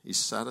it. He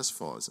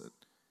satisfies it.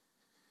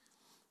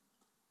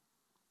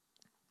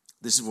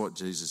 This is what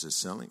Jesus is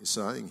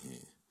saying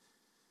here.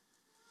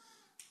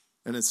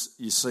 And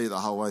you see the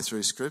whole way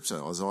through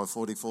Scripture. Isaiah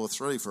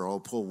 44:3, for I will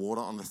pour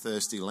water on the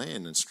thirsty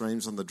land and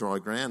streams on the dry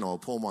ground. I will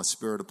pour my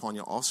spirit upon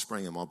your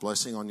offspring and my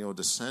blessing on your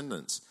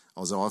descendants.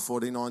 Isaiah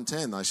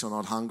 49:10, they shall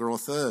not hunger or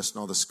thirst,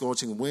 nor the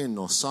scorching wind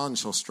nor sun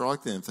shall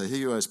strike them. For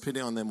he who has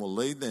pity on them will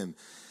lead them,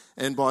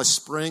 and by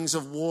springs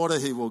of water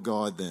he will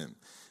guide them.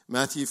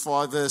 Matthew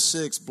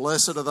 5:6,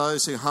 blessed are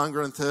those who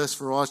hunger and thirst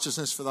for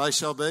righteousness, for they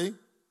shall be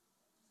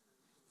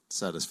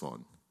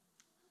satisfied.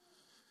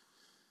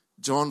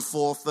 John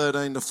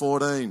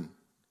 4:13-14,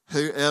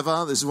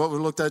 whoever, this is what we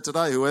looked at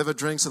today, whoever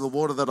drinks of the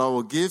water that I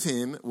will give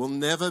him will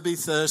never be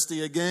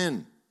thirsty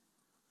again.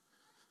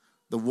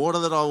 The water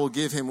that I will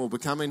give him will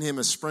become in him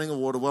a spring of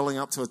water welling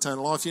up to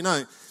eternal life. You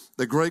know,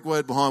 the Greek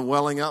word behind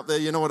welling up there,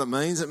 you know what it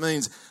means? It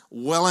means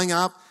welling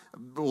up,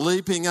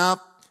 leaping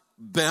up,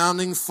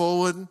 bounding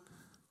forward.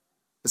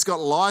 It's got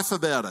life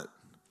about it.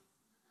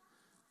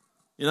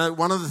 You know,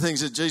 one of the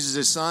things that Jesus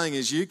is saying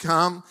is you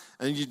come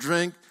and you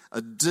drink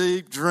a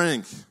deep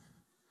drink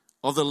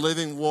of the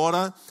living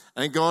water,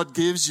 and God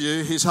gives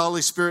you his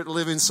Holy Spirit to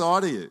live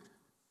inside of you.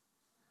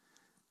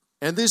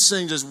 And this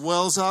thing just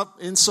wells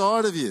up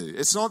inside of you.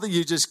 It's not that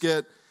you just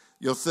get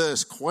your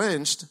thirst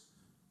quenched.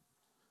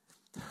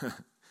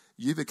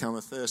 You become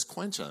a thirst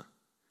quencher.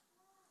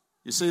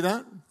 You see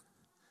that?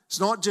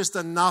 It's not just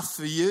enough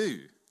for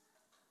you.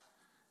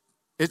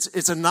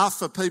 It's enough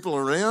for people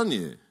around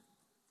you.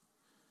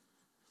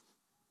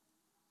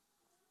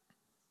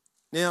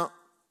 Now,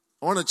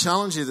 I want to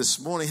challenge you this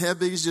morning. How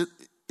big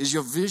is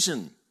your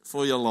vision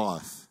for your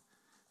life?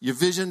 Your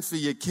vision for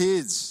your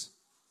kids?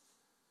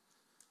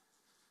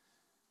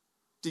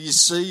 Do you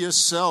see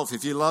yourself,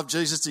 if you love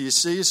Jesus, do you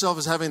see yourself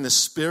as having the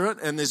Spirit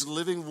and there's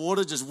living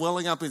water just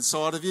welling up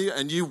inside of you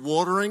and you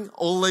watering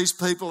all these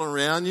people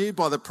around you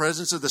by the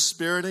presence of the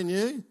Spirit in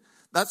you?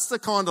 That's the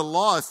kind of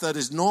life that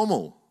is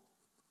normal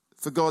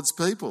for God's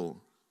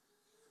people.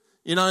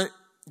 You know,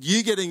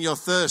 you getting your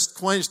thirst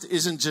quenched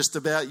isn't just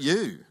about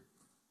you.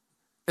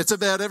 It's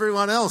about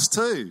everyone else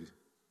too.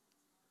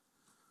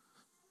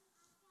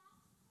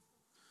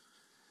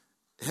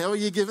 How are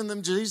you giving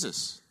them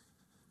Jesus?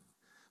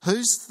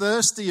 Who's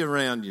thirsty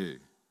around you?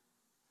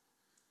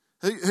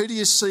 Who do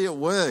you see at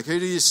work? Who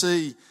do you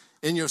see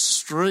in your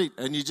street?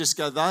 And you just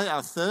go, they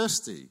are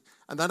thirsty.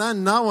 And they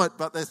don't know it,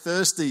 but they're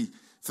thirsty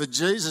for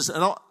Jesus.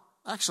 And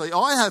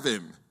I have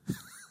him.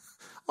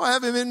 I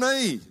have him in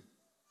me.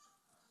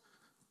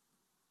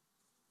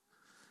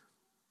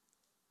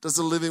 Does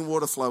the living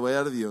water flow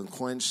out of you and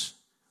quench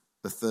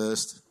the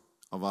thirst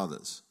of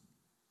others?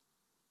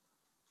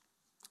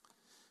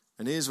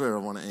 And here's where I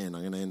want to end.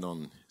 I'm going to end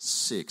on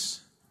 6.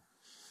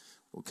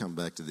 We'll come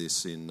back to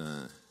this in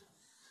a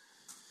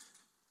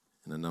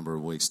number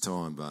of weeks'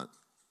 time, but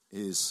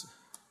here's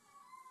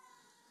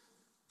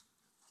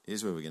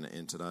where we're going to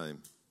end today.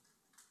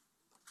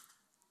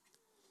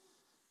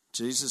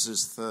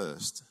 Jesus'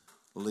 thirst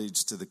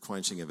leads to the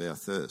quenching of our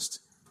thirst.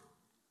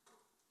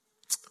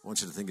 I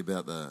want you to think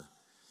about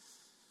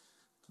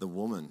the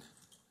woman.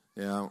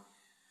 Now,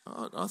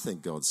 I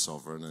think God's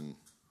sovereign, and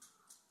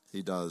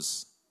He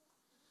does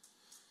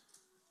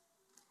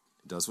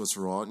what's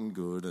right and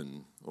good,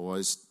 and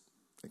always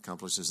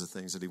accomplishes the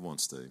things that He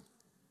wants to.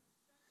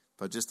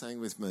 But just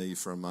hang with me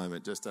for a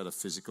moment, just at a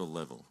physical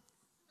level.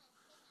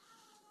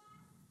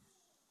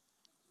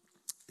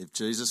 If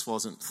Jesus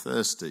wasn't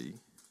thirsty,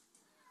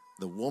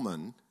 the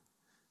woman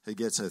who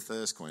gets her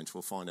thirst quenched,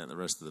 we'll find out in the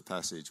rest of the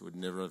passage, would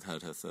never have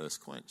had her thirst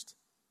quenched.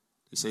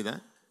 You see that?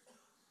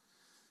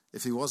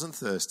 If he wasn't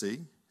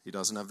thirsty, he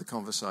doesn't have the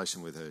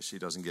conversation with her. She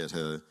doesn't get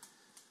her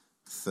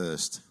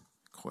thirst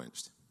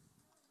quenched.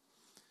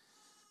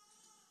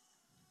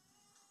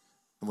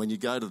 And when you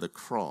go to the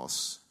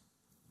cross,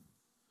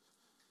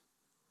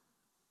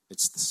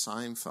 it's the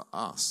same for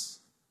us.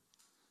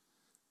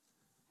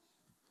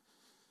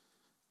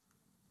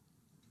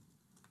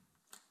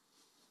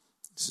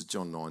 This is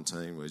John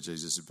 19, where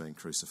Jesus had been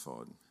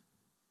crucified.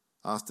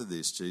 After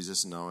this,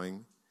 Jesus,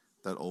 knowing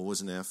that all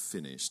was now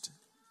finished,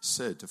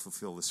 said to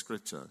fulfill the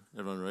scripture.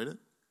 Everyone read it?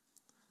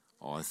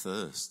 I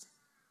thirst.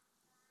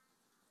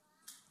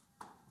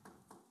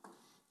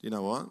 You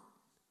know what?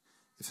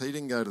 If he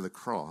didn't go to the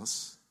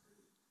cross,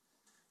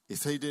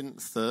 if he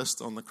didn't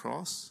thirst on the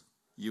cross,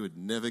 you would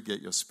never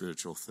get your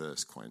spiritual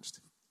thirst quenched.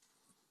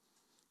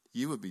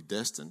 You would be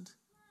destined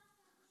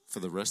for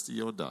the rest of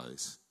your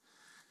days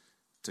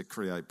to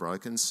create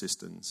broken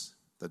cisterns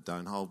that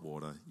don't hold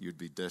water. You'd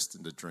be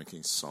destined to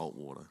drinking salt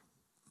water.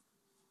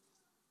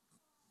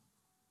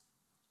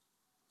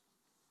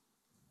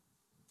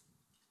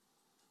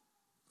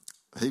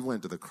 He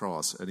went to the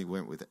cross and he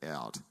went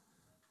without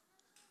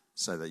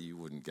so that you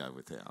wouldn't go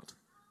without,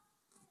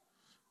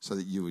 so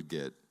that you would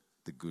get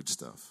the good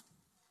stuff.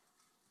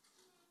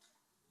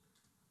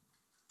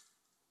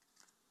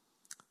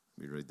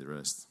 Let me read the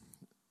rest.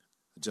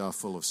 A jar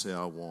full of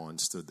sour wine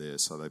stood there,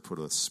 so they put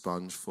a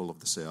sponge full of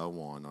the sour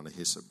wine on a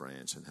hyssop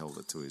branch and held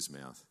it to his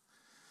mouth.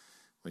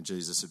 When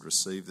Jesus had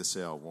received the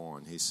sour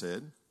wine, he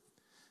said,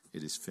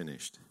 "It is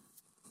finished."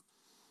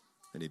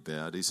 And he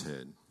bowed his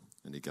head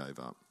and he gave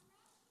up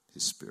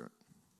his spirit.